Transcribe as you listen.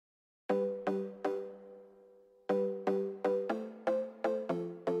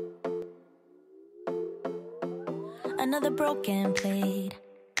Another broken plate,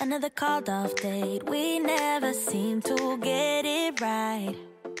 another called off date. We never seem to get it right.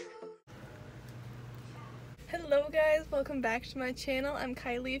 Hello guys, welcome back to my channel. I'm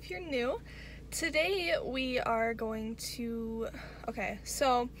Kylie if you're new. Today we are going to,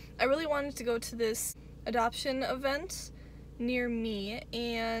 so I really wanted to go to this adoption event near me,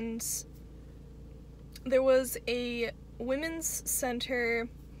 and there was a women's center,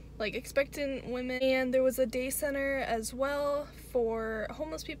 like expectant women, and there was a day center as well for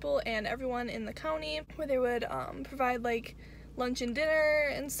homeless people and everyone in the county, where they would provide like lunch and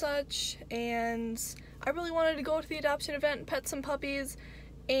dinner and such. And I really wanted to go to the adoption event, pet some puppies,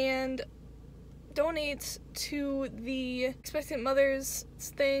 and donate to the expectant mothers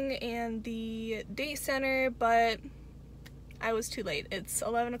thing and the day center, but I was too late. It's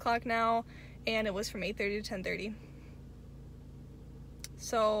 11 o'clock now, and it was from 8:30 to 10:30.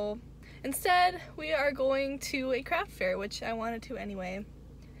 So instead, we are going to a craft fair, which I wanted to anyway.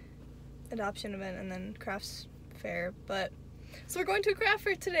 Adoption event and then crafts fair, but so we're going to a craft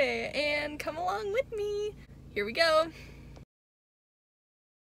fair today, and come along with me. Here we go.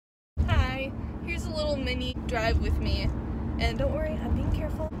 Hi, here's a little mini drive with me, and don't worry, I'm being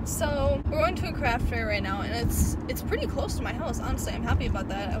careful. So we're going to a craft fair right now, and it's pretty close to my house. Honestly, I'm happy about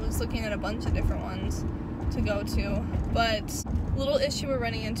that. I was looking at a bunch of different ones to go to, but the little issue we're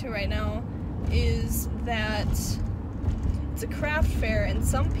running into right now is that it's a craft fair, and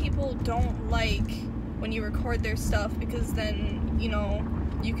some people don't like when you record their stuff, because then, you know,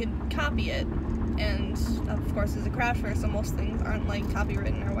 you could copy it, and of course it's a craft fair, so most things aren't like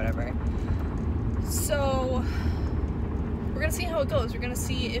copywritten or whatever. So we're gonna see how it goes. We're gonna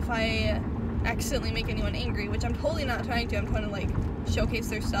see if I accidentally make anyone angry, which I'm totally not trying to. I'm trying to like showcase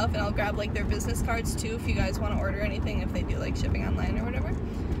their stuff, and I'll grab like their business cards too if you guys want to order anything, if they do like shipping online or whatever.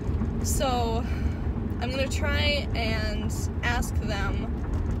 So I'm gonna try and ask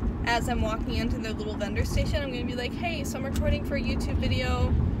them as I'm walking into their little vendor station. I'm gonna be like, hey, so I'm recording for a YouTube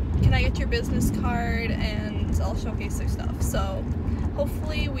video, can I get your business card? And I'll showcase their stuff. So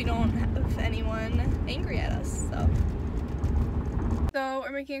hopefully we don't have anyone angry at us. So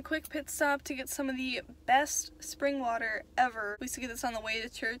we're making a quick pit stop to get some of the best spring water ever. We used to get this on the way to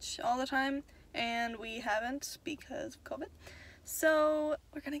church all the time, and we haven't because of COVID. So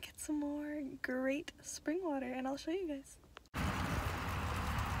we're gonna get some more great spring water, and I'll show you guys.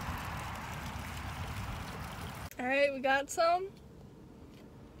 Alright, we got some.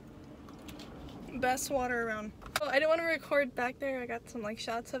 Best water around. Oh, I didn't want to record back there. I got some like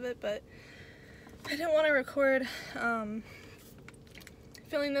shots of it, but I didn't want to record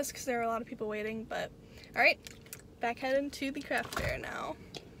filming this because there are a lot of people waiting. But alright, back heading to the craft fair now.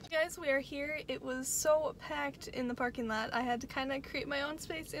 Guys, we are here. It was so packed in the parking lot, I had to kind of create my own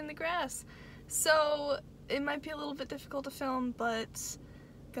space in the grass. So it might be a little bit difficult to film, but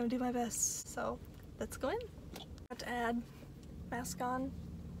I'm gonna do my best. So let's go in. Have to add mask on,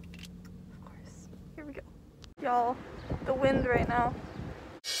 of course. Here we go. Y'all, the wind right now.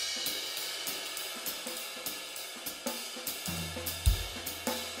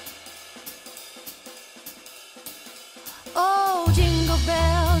 Oh, jingle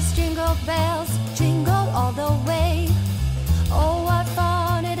bells, jingle all the way. Oh, what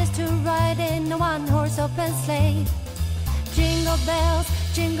fun it is to ride in a one-horse open sleigh. Jingle bells,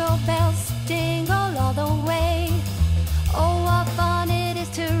 jingle all the way. Oh, what fun it is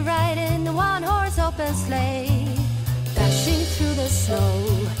to ride in a one-horse open sleigh. Dashing through the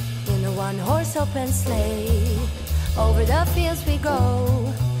snow in a one-horse open sleigh. Over the fields we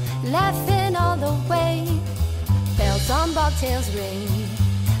go, laughing all the way. Bells on bobtails ring,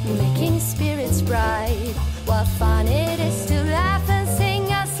 making spirits bright. What fun it is to laugh and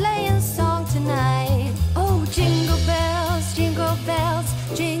sing a sleighing song tonight. Oh, jingle bells,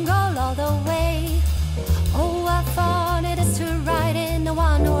 jingle all the way. Oh, what fun it is to ride in a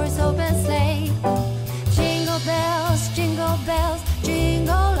one-horse open sleigh. Jingle bells,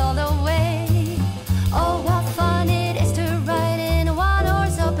 jingle all the way. Oh, what fun it is to ride in a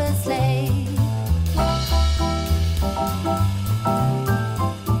one-horse open sleigh.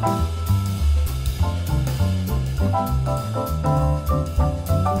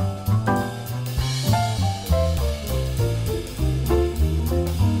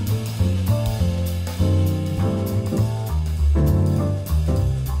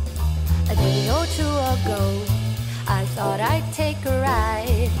 I thought I'd take a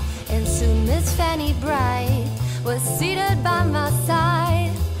ride, and soon Miss Fanny Bright was seated by my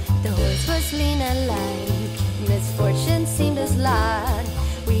side. The horse was lean and lank, misfortune seemed his lot.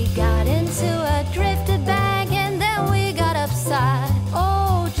 We got into a drifted bag, and then we got upside.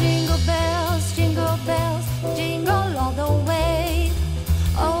 Oh, jingle bells, jingle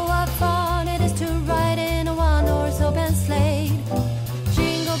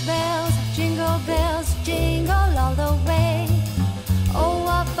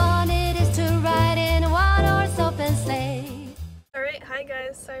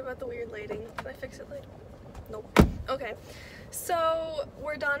guys, sorry about the weird lighting. Can I fix it later? Nope. Okay, so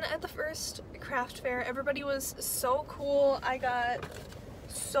we're done at the first craft fair. Everybody was so cool. I got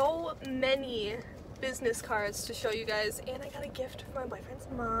so many business cards to show you guys, and I got a gift from my boyfriend's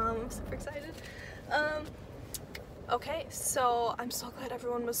mom. I'm super excited. Okay, so I'm so glad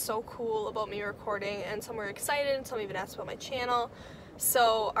everyone was so cool about me recording, and some were excited and some even asked about my channel.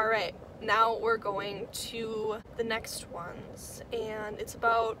 So, alright, now we're going to the next ones, and it's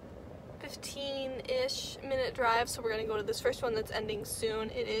about 15-ish minute drive, so we're gonna go to this first one that's ending soon.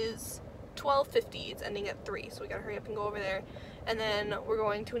 It is 12:50, it's ending at 3, so we gotta hurry up and go over there. And then we're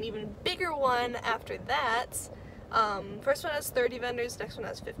going to an even bigger one after that. First one has 30 vendors, next one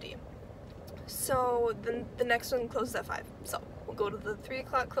has 50. So then the next one closes at 5. So we'll go to the 3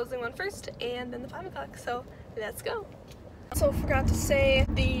 o'clock closing one first, and then the 5 o'clock, so let's go. Also forgot to say,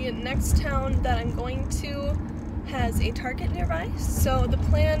 the next town that I'm going to has a Target nearby, so the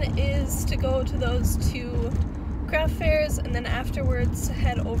plan is to go to those 2 craft fairs and then afterwards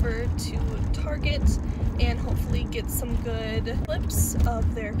head over to Target and hopefully get some good clips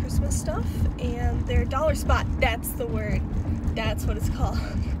of their Christmas stuff and their dollar spot. That's the word. That's what it's called.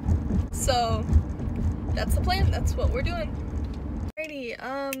 So that's the plan. That's what we're doing. Alrighty,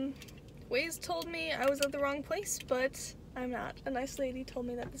 Waze told me I was at the wrong place, but I'm not. A nice lady told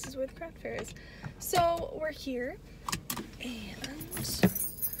me that this is where the craft fair is. So we're here, and let's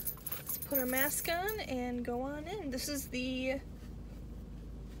put our mask on and go on in. This is my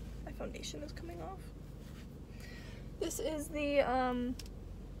foundation is coming off. This is the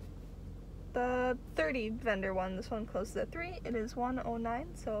 30 vendor one. This one closes at 3. It is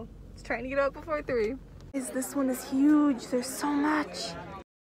 1:09, so it's trying to get out before 3. This one is huge. There's so much.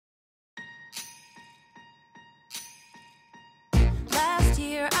 Last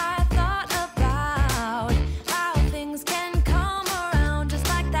year I thought about how things can come around just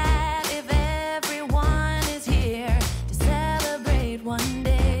like that if everyone is here to celebrate one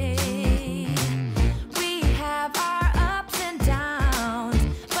day. We have our ups and downs,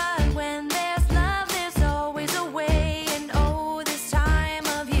 but when there's love there's always a way. And oh, this time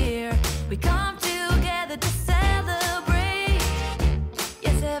of year we come together to celebrate.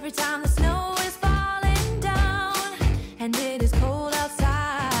 Yes, every time the snow is falling down and it is cold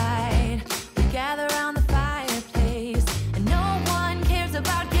outside, we gather around the fireplace and no one cares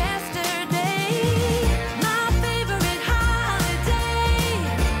about yesterday. My favorite holiday,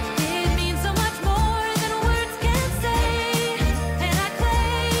 it means so much more than words can say. And I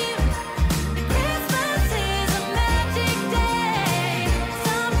claim that Christmas is a magic day.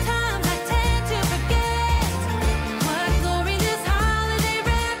 Sometimes I tend to forget what glory this holiday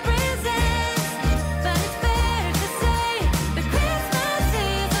represents, but it's fair to say that Christmas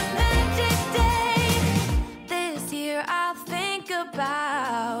is a magic day. This year I'll think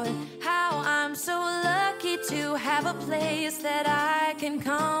about how I'm so lucky to have a place that I can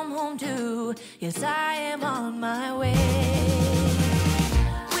come home to. Yes, I am on my way.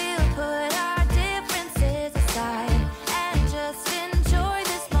 We'll put our differences aside and just enjoy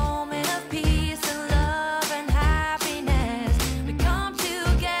this moment of peace and love and happiness. We come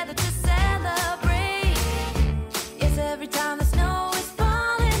together to celebrate. Yes, every time the snow is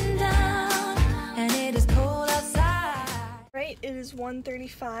falling down and it is cold outside. Right, it is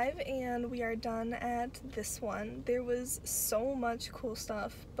 1:35 and we are done at this one. There was so much cool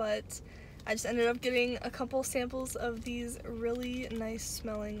stuff, but I just ended up getting a couple samples of these really nice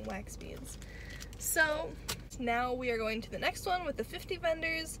smelling wax beads. So now we are going to the next one with the 50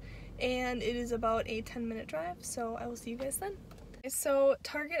 vendors, and it is about a 10-minute drive, so I will see you guys then. So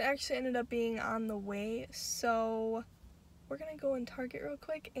Target actually ended up being on the way, so we're gonna go in Target real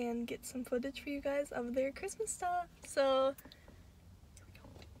quick and get some footage for you guys of their Christmas stuff. So here we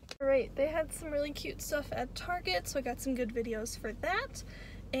go. Alright, they had some really cute stuff at Target, so I got some good videos for that.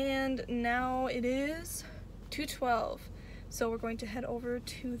 And now it is 2:12, so we're going to head over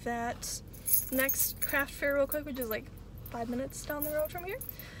to that next craft fair real quick, which is like 5 minutes down the road from here.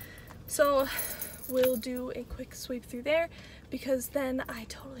 So we'll do a quick sweep through there, because then I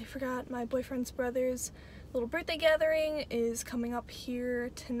totally forgot my boyfriend's brother's little birthday gathering is coming up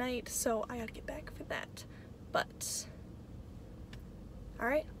here tonight, so I gotta get back for that. But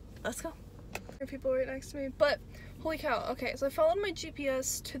alright, let's go. There are people right next to me, but holy cow. Okay, so I followed my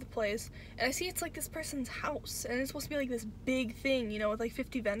GPS to the place, and I see it's like this person's house, and it's supposed to be like this big thing, you know, with like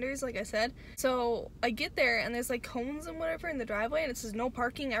 50 vendors, like I said. So I get there, and there's like cones and whatever in the driveway, and it says no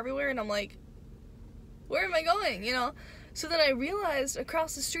parking everywhere, and I'm like, where am I going, you know? So then I realized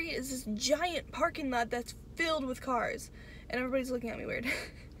across the street is this giant parking lot that's filled with cars, and everybody's looking at me weird.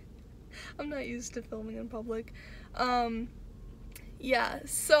 I'm not used to filming in public. Yeah,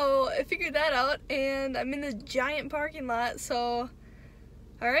 so I figured that out, and I'm in the giant parking lot, so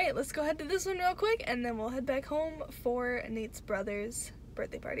alright, let's go ahead to this one real quick, and then we'll head back home for Nate's brother's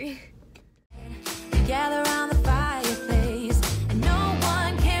birthday party. Gather around the fireplace, and no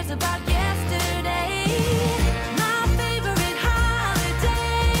one cares about yesterday. My favorite holiday.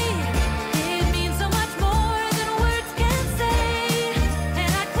 It means so much more than words can say.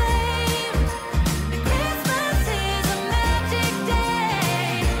 And I claim that Christmas is a magic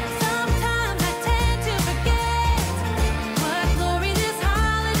day. Sometimes I tend to forget what glory this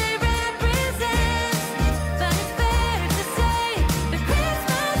holiday represents. But it's fair to say that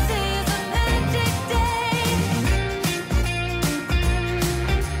Christmas is a magic day.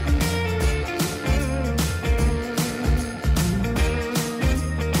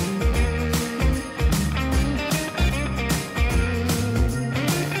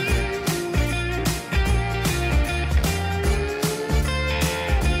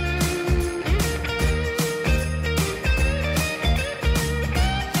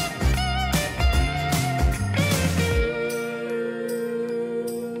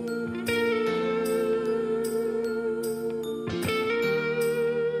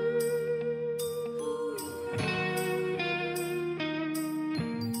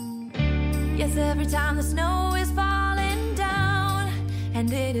 Yes, every time the snow is falling down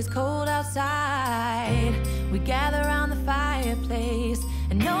and it is cold outside, we gather around the fireplace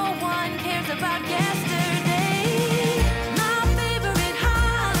and no one cares about yesterday. My favorite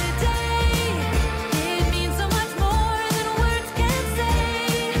holiday. It means so much more than words can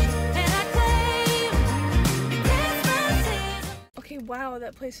say. And I claim Christmas is. Okay, wow,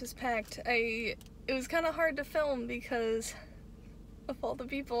 that place was packed. It was kind of hard to film because of all the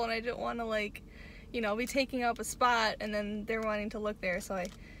people, and I didn't want to, like, you know, be taking up a spot and then they're wanting to look there, so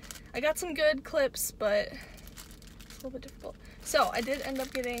I got some good clips, but it's a little bit difficult. So I did end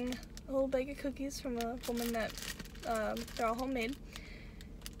up getting a little bag of cookies from a woman that they're all homemade.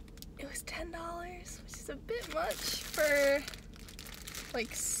 It was $10, which is a bit much for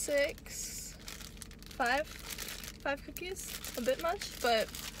like five cookies. A bit much, but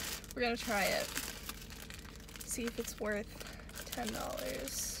we're gonna try it. See if it's worth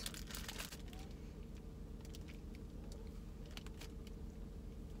 $10.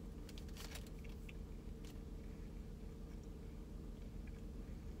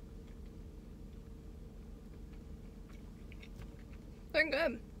 They're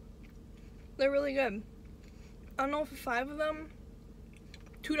good. They're really good. I don't know, for 5 of them,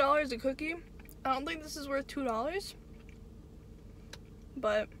 $2 a cookie. I don't think this is worth $2,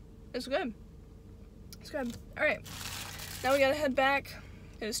 but it's good. It's good. Alright, now we gotta head back.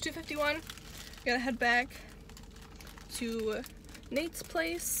 It is 2:51. We gotta head back to Nate's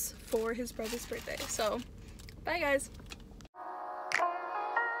place for his brother's birthday. So, bye guys.